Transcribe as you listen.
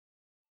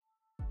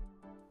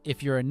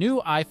If you're a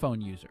new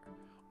iPhone user,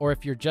 or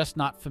if you're just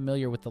not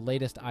familiar with the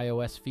latest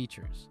iOS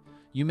features,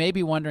 you may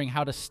be wondering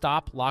how to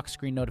stop lock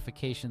screen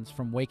notifications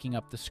from waking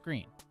up the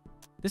screen.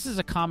 This is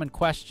a common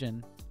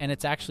question, and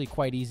it's actually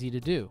quite easy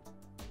to do.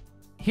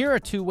 Here are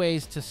 2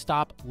 ways to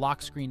stop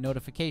lock screen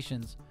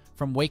notifications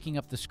from waking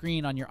up the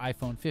screen on your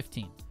iPhone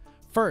 15.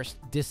 First,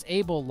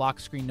 disable lock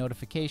screen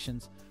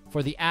notifications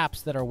for the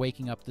apps that are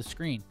waking up the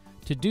screen.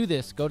 To do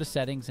this, go to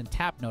Settings and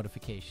tap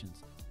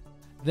Notifications.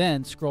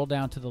 Then scroll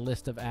down to the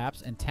list of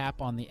apps and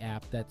tap on the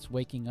app that's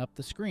waking up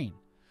the screen.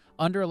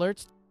 Under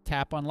Alerts,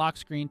 tap on Lock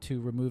Screen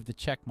to remove the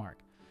check mark.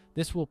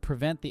 This will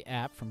prevent the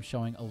app from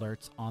showing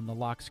alerts on the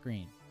lock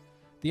screen.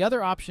 The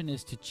other option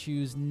is to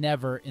choose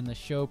Never in the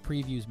Show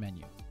Previews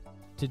menu.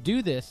 To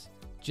do this,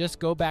 just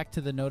go back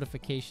to the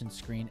notification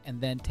screen and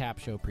then tap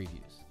Show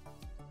Previews.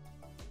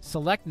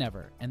 Select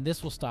Never, and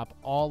this will stop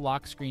all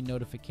lock screen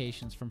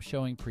notifications from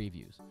showing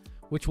previews,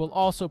 which will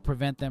also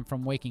prevent them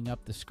from waking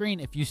up the screen.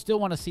 If you still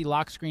want to see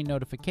lock screen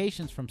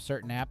notifications from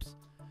certain apps,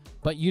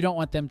 but you don't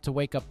want them to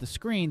wake up the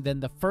screen,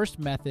 then the first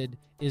method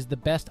is the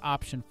best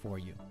option for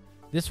you.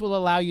 This will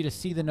allow you to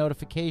see the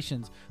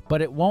notifications,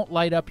 but it won't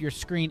light up your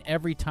screen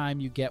every time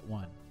you get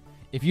one.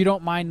 If you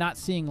don't mind not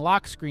seeing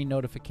lock screen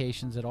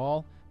notifications at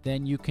all,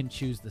 then you can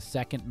choose the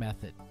second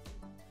method.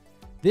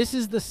 This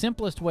is the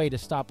simplest way to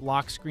stop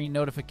lock screen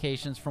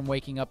notifications from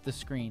waking up the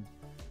screen,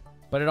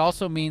 but it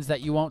also means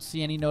that you won't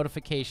see any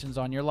notifications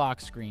on your lock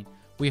screen.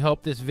 We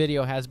hope this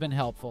video has been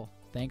helpful.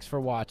 Thanks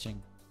for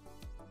watching.